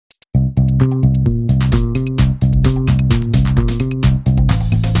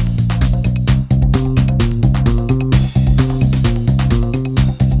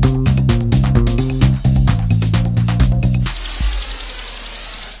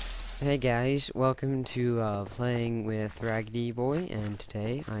Hey guys, welcome to playing with Raggedy Boy, and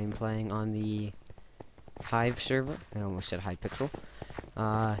today I'm playing on the Hive server. I almost said Hypixel.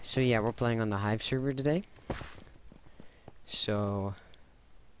 So yeah, we're playing on the Hive server today. So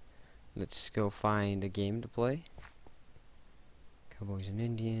let's go find a game to play. Cowboys and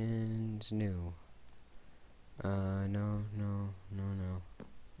Indians, no.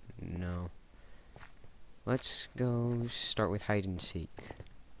 No. Let's go start with hide and seek.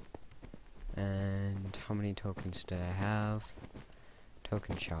 And how many tokens did I have?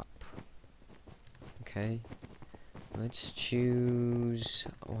 Token shop. Okay. Let's choose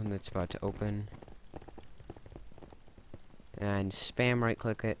one that's about to open. And spam right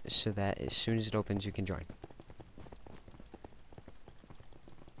click it so that as soon as it opens you can join.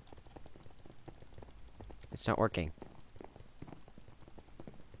 It's not working.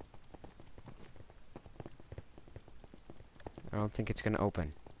 I don't think it's gonna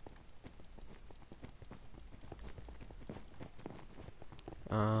open.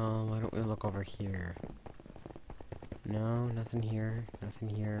 Why don't we look over here? No, nothing here. Nothing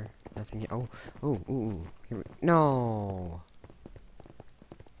here. Nothing here. Ooh. Here we no.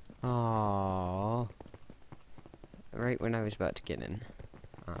 Oh. Right when I was about to get in.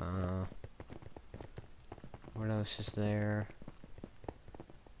 What else is there?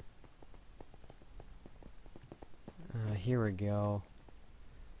 Here we go.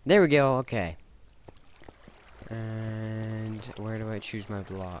 There we go. Okay. And where do I choose my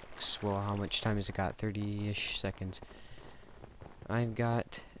blocks? Well, how much time has it got? 30-ish seconds. I've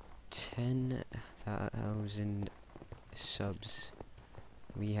got 10,000 subs.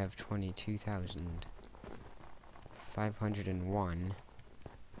 We have 22,501.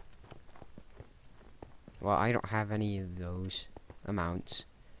 Well, I don't have any of those amounts.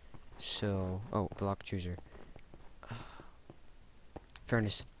 So, oh, block chooser.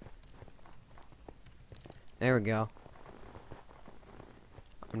 Furnace. There we go.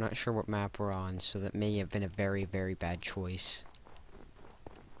 I'm not sure what map we're on, so that may have been a very, very bad choice.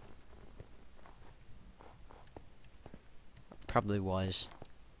 Probably was.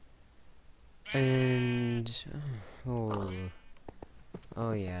 And oh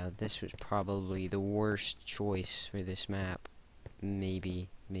yeah, this was probably the worst choice for this map. Maybe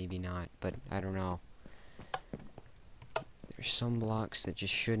not, but I don't know. There's some blocks that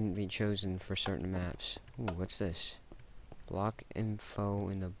just shouldn't be chosen for certain maps. Ooh, what's this? Block info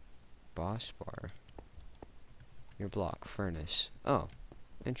in the boss bar. Your block, furnace. Oh,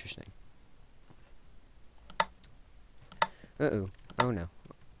 interesting. Uh-oh. Oh no.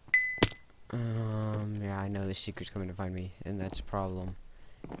 Yeah, I know the secret's coming to find me, and that's a problem.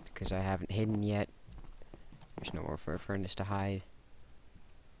 Because I haven't hidden yet. There's nowhere for a furnace to hide.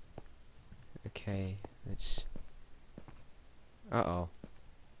 Okay, let's... Uh-oh.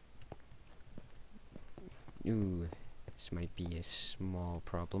 Ooh, this might be a small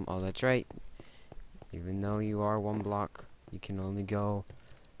problem. Oh, that's right. Even though you are one block, you can only go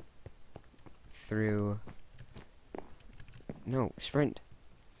through... No, sprint.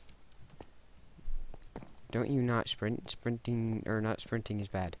 Don't you not sprint? Sprinting, or not sprinting is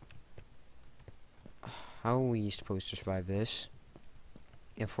bad. How are we supposed to survive this?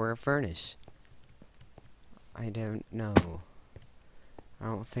 If we're a furnace? I don't know. I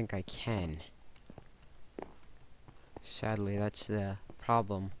don't think I can. Sadly, that's the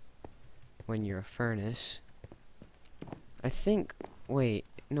problem when you're a furnace. I think... Wait.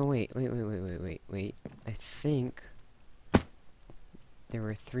 No, wait. I think... There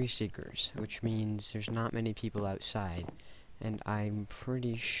were 3 seekers, which means there's not many people outside. And I'm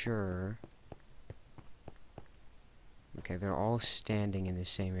pretty sure... Okay, they're all standing in the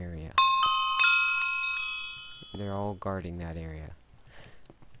same area. They're all guarding that area.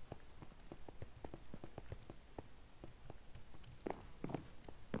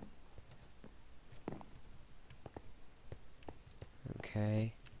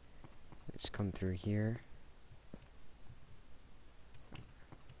 Okay. Let's come through here.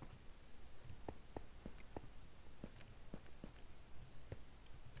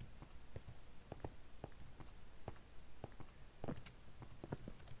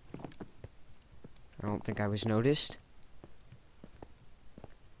 I don't think I was noticed.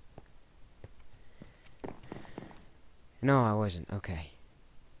 No, I wasn't. Okay.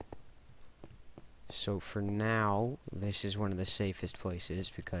 So for now, this is one of the safest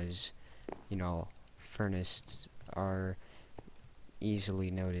places because, you know, furnaces are easily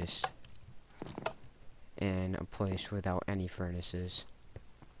noticed in a place without any furnaces.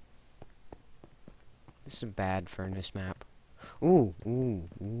 This is a bad furnace map. Ooh.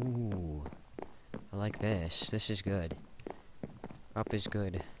 I like this. This is good. Up is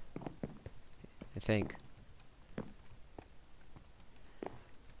good. think.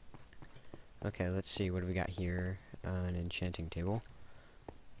 Okay, let's see. What do we got here? An enchanting table.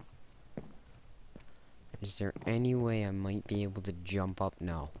 Is there any way I might be able to jump up?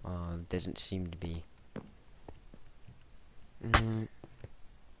 No. Doesn't seem to be.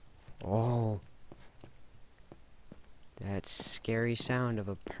 Oh. That scary sound of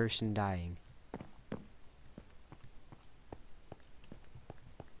a person dying.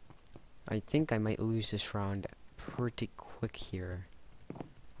 I think I might lose this round pretty quick here.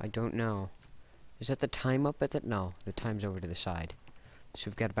 I don't know. Is that the time up at that? No, the time's over to the side. So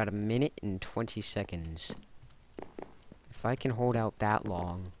we've got about a minute and 20 seconds. If I can hold out that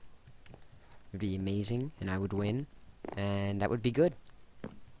long, it would be amazing, and I would win, and that would be good.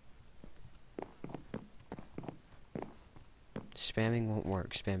 Spamming won't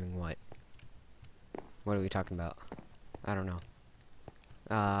work. Spamming what? What are we talking about? I don't know.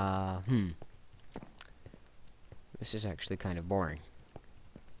 This is actually kind of boring.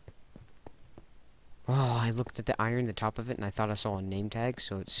 Oh, I looked at the iron, the top of it, and I thought I saw a name tag,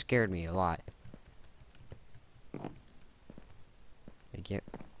 so it scared me a lot. I get...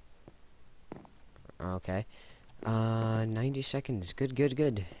 Okay. 90 seconds. Good, good,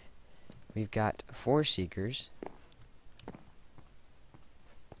 good. We've got 4 seekers.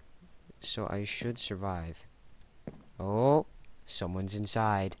 So I should survive. Oh, someone's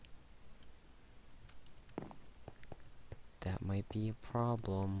inside. That might be a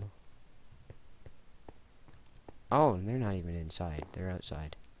problem. Oh, they're not even inside. They're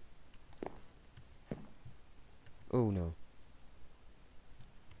outside. Oh, no.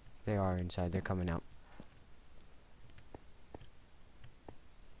 They are inside. They're coming out.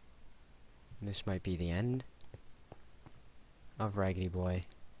 This might be the end of Raggedy Boy.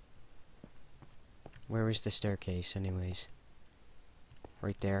 Where was the staircase, anyways?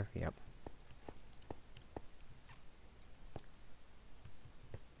 Right there? Yep.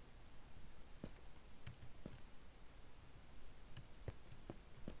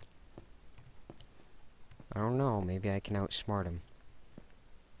 I don't know, maybe I can outsmart him.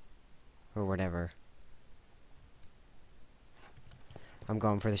 Or whatever. I'm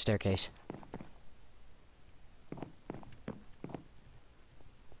going for the staircase.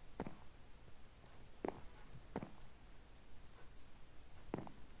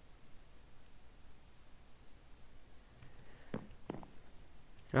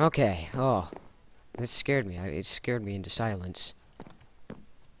 Okay, oh. That scared me. It scared me into silence.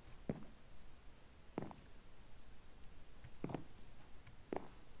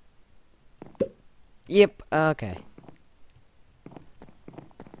 Yep, okay.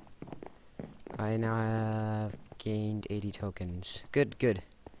 I now have gained 80 tokens. Good, good.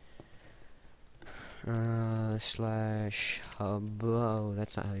 Slash hub. Oh,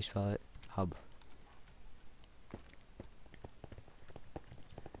 that's not how you spell it. Hub.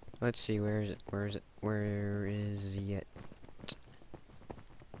 Let's see, where is it? Where is it? Where is it?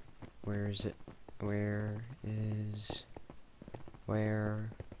 Where is it? Where is...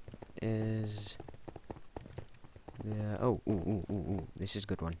 Where is... The... Oh, ooh. This is a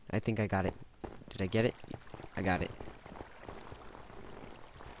good one. I think I got it. Did I get it? I got it.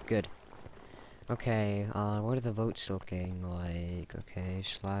 Good. Okay, what are the votes looking like? Okay,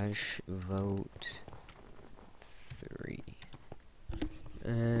 slash vote 3.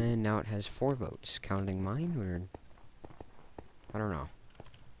 And now it has 4 votes. Counting mine, or... I don't know.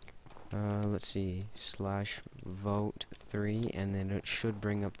 Let's see. Slash vote 3, and then it should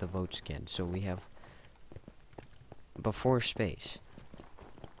bring up the votes again. So we have... before space.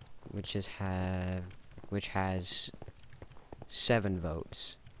 Which has 7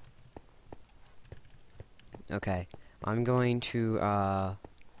 votes. Okay. I'm going to,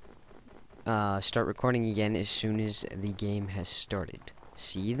 start recording again as soon as the game has started.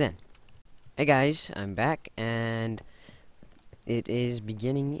 See you then. Hey guys, I'm back, and it is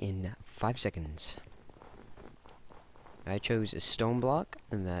beginning in 5 seconds. I chose a stone block,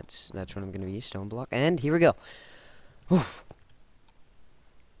 and that's what I'm gonna be, stone block, and here we go. Whew.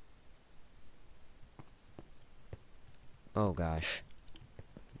 Oh gosh.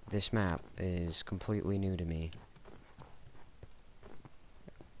 This map is completely new to me.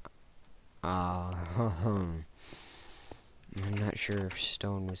 I'm not sure if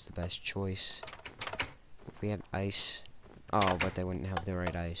stone was the best choice. If we had ice... Oh, but they wouldn't have the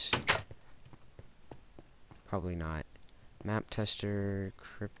right ice. Probably not. Map tester,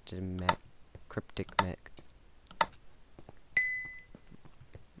 cryptic mech.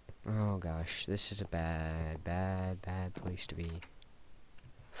 Oh gosh, this is a bad place to be.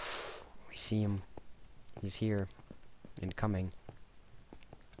 We see him. He's here. And coming.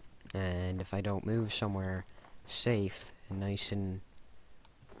 And if I don't move somewhere safe and nice and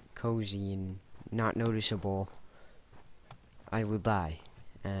cozy and not noticeable, I will die.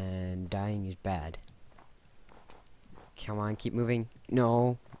 And dying is bad. Come on, keep moving.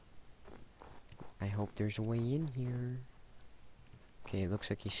 No. I hope there's a way in here. Okay, it looks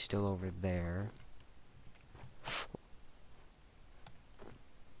like he's still over there.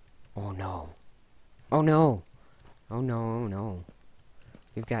 Oh no. Oh no. Oh no, oh no.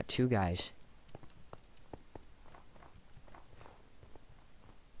 We've got two guys.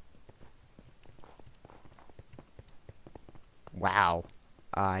 Wow.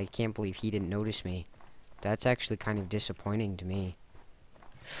 I can't believe he didn't notice me. That's actually kind of disappointing to me.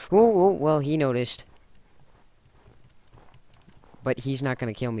 Oh, well, he noticed. But he's not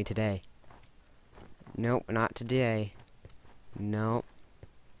gonna kill me today. Nope, not today. Nope.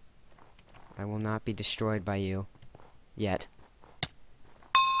 I will not be destroyed by you. Yet.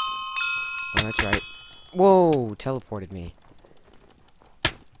 Oh, that's right. Whoa! Teleported me.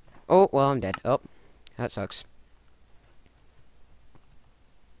 Oh, well, I'm dead. Oh, that sucks.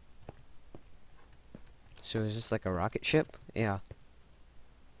 So is this like a rocket ship? Yeah.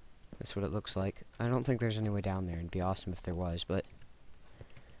 That's what it looks like. I don't think there's any way down there. It'd be awesome if there was, but...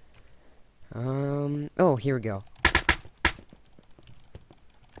 oh, here we go.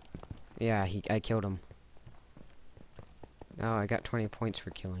 Yeah, I killed him. Oh, I got 20 points for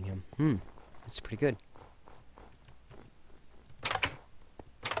killing him. That's pretty good.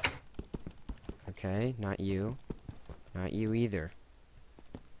 Okay, not you. Not you either.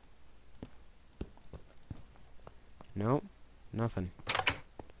 Nope, nothing.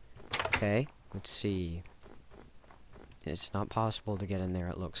 Okay, let's see. It's not possible to get in there,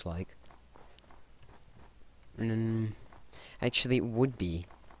 it looks like. Actually, it would be.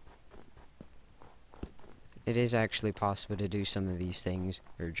 It is actually possible to do some of these things,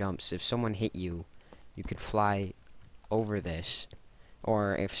 or jumps. If someone hit you, you could fly over this.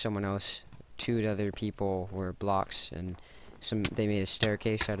 Or if someone else, two other people were blocks, and they made a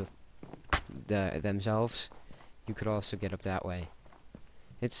staircase out of themselves, you could also get up that way.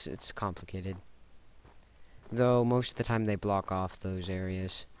 It's complicated. Though most of the time they block off those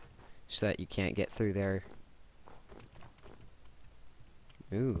areas so that you can't get through there.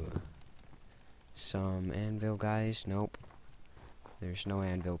 Ooh. Some anvil guys. Nope. There's no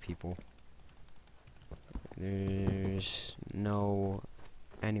anvil people. There's no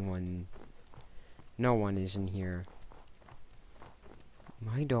anyone. No one is in here.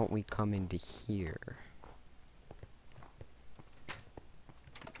 Why don't we come into here?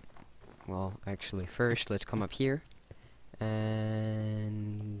 Well, actually, first, let's come up here.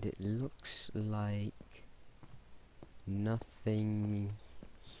 And it looks like nothing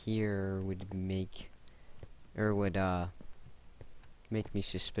here would make me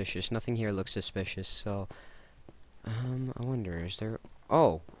suspicious. Nothing here looks suspicious, so I wonder, is there...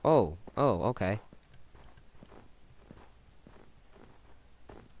 Oh, okay.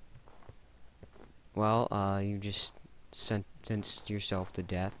 Well, you just sentenced yourself to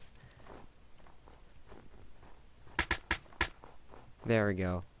death. There we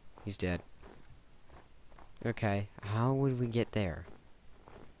go. He's dead. Okay, how would we get there?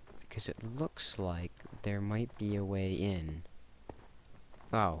 Because it looks like there might be a way in.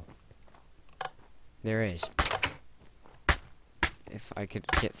 Oh. There is. If I could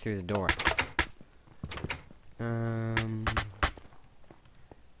get through the door.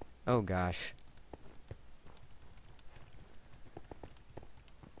 Oh gosh.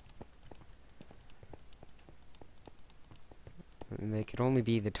 They could only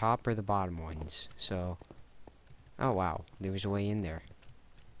be the top or the bottom ones, so... Oh wow, there was a way in there.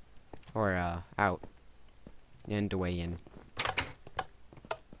 Or, out. And a way in.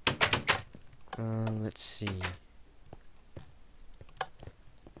 Let's see.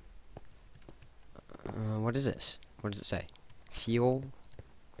 What is this? What does it say? Fuel?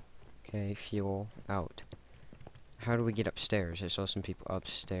 Okay, fuel, out. How do we get upstairs? I saw some people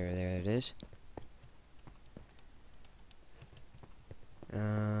upstairs. There it is.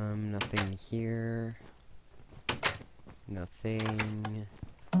 Nothing here. Nothing.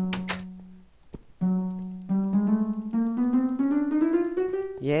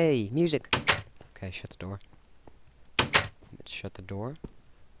 Yay, music! Okay, shut the door. Let's shut the door.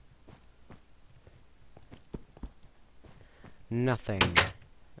 Nothing.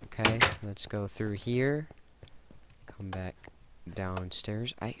 Okay, let's go through here. Come back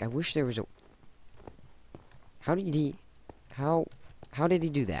downstairs. I wish there was a... How did he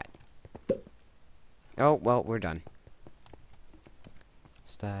do that? Oh, well, we're done.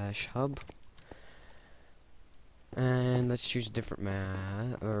 Stash hub. And let's choose a different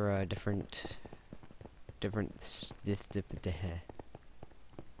map, or a different,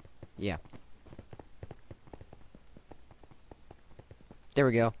 yeah. There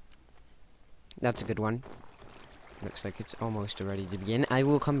we go. That's a good one. Looks like it's almost ready to begin. I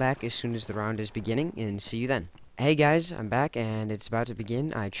will come back as soon as the round is beginning, and see you then. Hey guys, I'm back, and it's about to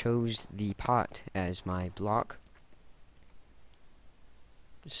begin. I chose the pot as my block.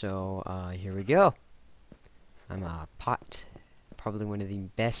 So, here we go. I'm a pot. Probably one of the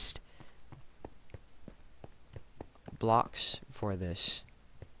best blocks for this.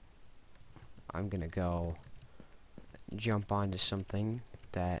 I'm gonna go jump onto something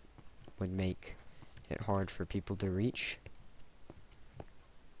that would make it hard for people to reach.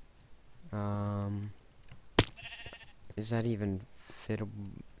 Is that even fittable?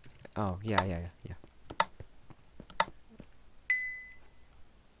 Oh, yeah.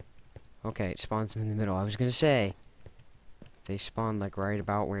 Okay, it spawns them in the middle. I was gonna say, they spawned like right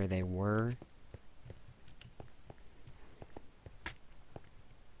about where they were.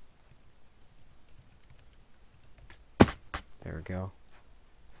 There we go.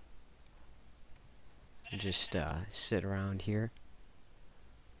 Just sit around here.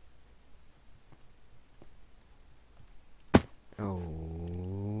 Oh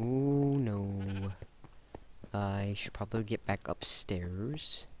no. I should probably get back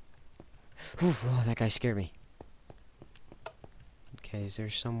upstairs. Whew, oh, that guy scared me. Okay, is there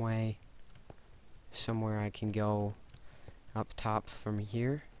somewhere I can go up top from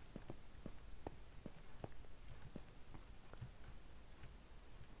here?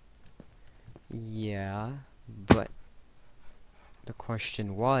 Yeah, but the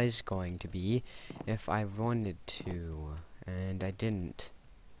question was going to be if I wanted to, and I didn't.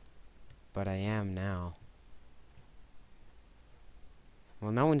 But I am now.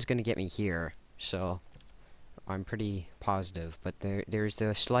 Well, no one's gonna get me here, so I'm pretty positive, but there's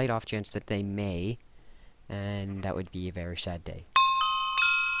the slight off chance that they may, and that would be a very sad day.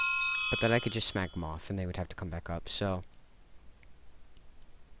 But then I could just smack them off, and they would have to come back up, so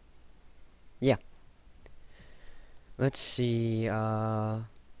yeah. Let's see, I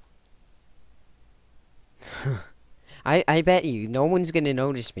bet you no one's gonna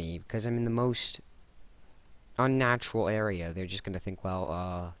notice me, because I'm in the most unnatural area. They're just gonna think,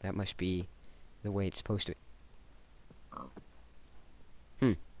 well, that must be the way it's supposed to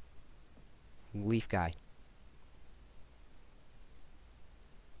be. Leaf guy.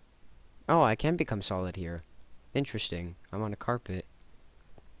 Oh, I can become solid here. Interesting. I'm on a carpet.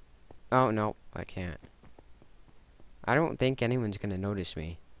 Oh, no, I can't. I don't think anyone's gonna notice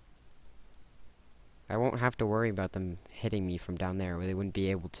me. I won't have to worry about them hitting me from down there where they wouldn't be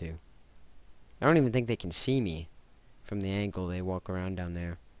able to. I don't even think they can see me from the angle they walk around down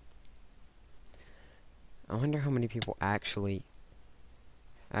there. I wonder how many people actually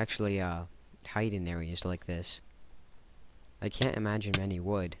hide in areas like this. I can't imagine many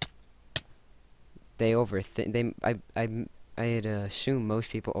would. They overthink. I'd assume most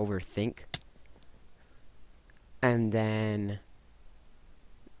people overthink. And then,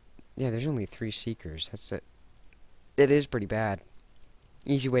 yeah, there's only 3 seekers. That's it. It is pretty bad.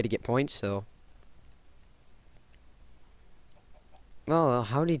 Easy way to get points, so. Well,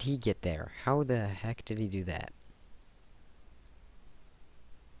 how did he get there? How the heck did he do that?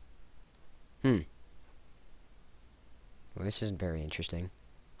 Well, this isn't very interesting.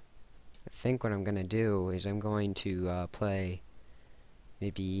 I think what I'm gonna do is I'm going to play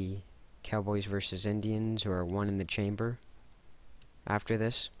maybe Cowboys versus Indians or One in the Chamber after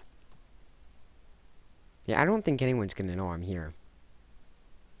this. Yeah, I don't think anyone's gonna know I'm here.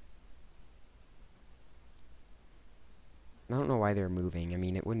 I don't know why they're moving. I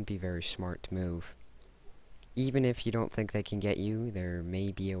mean, it wouldn't be very smart to move. Even if you don't think they can get you, there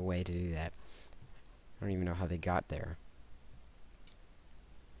may be a way to do that. I don't even know how they got there.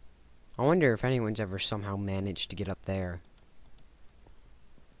 I wonder if anyone's ever somehow managed to get up there.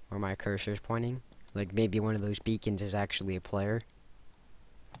 Where my cursor's pointing. Like, maybe one of those beacons is actually a player.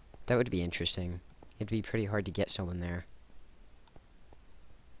 That would be interesting. It'd be pretty hard to get someone there.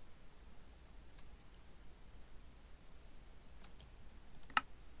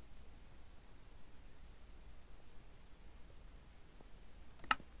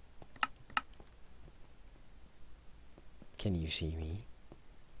 Can you see me?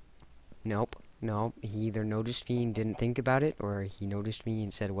 Nope. No, he either noticed me and didn't think about it, or he noticed me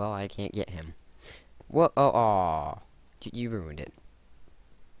and said, well, I can't get him. What? Oh, you ruined it.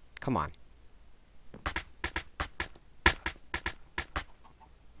 Come on.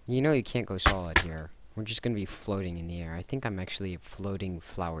 You know you can't go solid here. We're just gonna be floating in the air. I think I'm actually a floating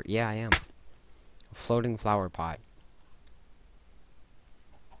flower. Yeah, I am. Floating flower pot.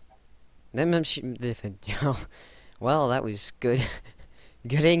 Then well, that was good.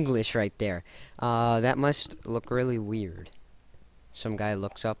 Good English right there. That must look really weird. Some guy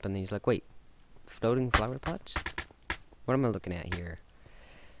looks up and he's like, wait, floating flower pots? What am I looking at here?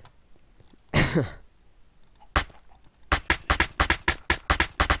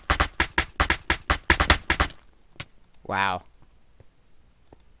 Wow.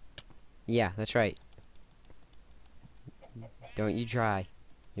 Yeah, that's right. Don't you try.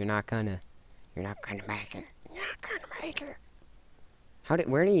 You're not gonna make it. You're not gonna make it.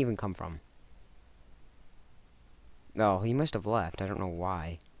 Where did he even come from? Oh, he must have left. I don't know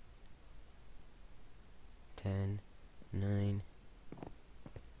why. 10, 9,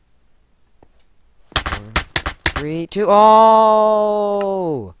 4, 3, 2.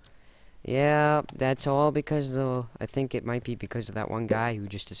 Oh! Yeah, that's all because I think it might be because of that one guy who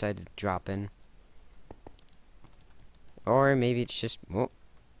just decided to drop in. Or maybe it's just, well,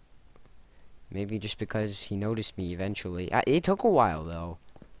 maybe just because he noticed me eventually. It took a while, though.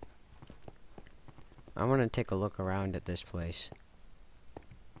 I want to take a look around at this place.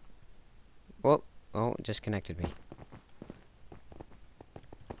 Whoa. Oh, it just connected me.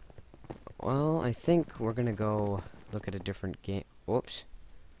 Well, I think we're gonna go look at a different game. Whoops.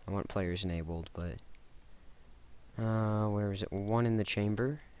 I want players enabled, but... where is it? One in the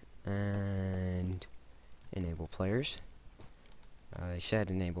chamber. And... enable players. I said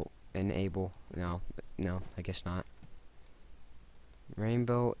enable. No, I guess not.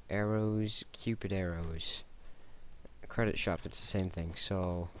 Rainbow arrows, Cupid arrows. Credit shop, it's the same thing,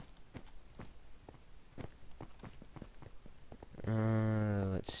 so...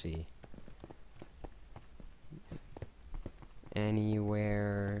 let's see.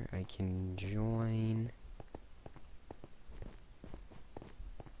 Anywhere I can join.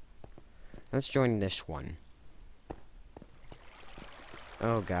 Let's join this one.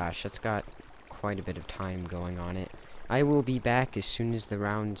 Oh gosh, that's got quite a bit of time going on it. I will be back as soon as the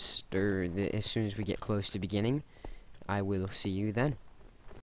round as soon as we get close to beginning. I will see you then.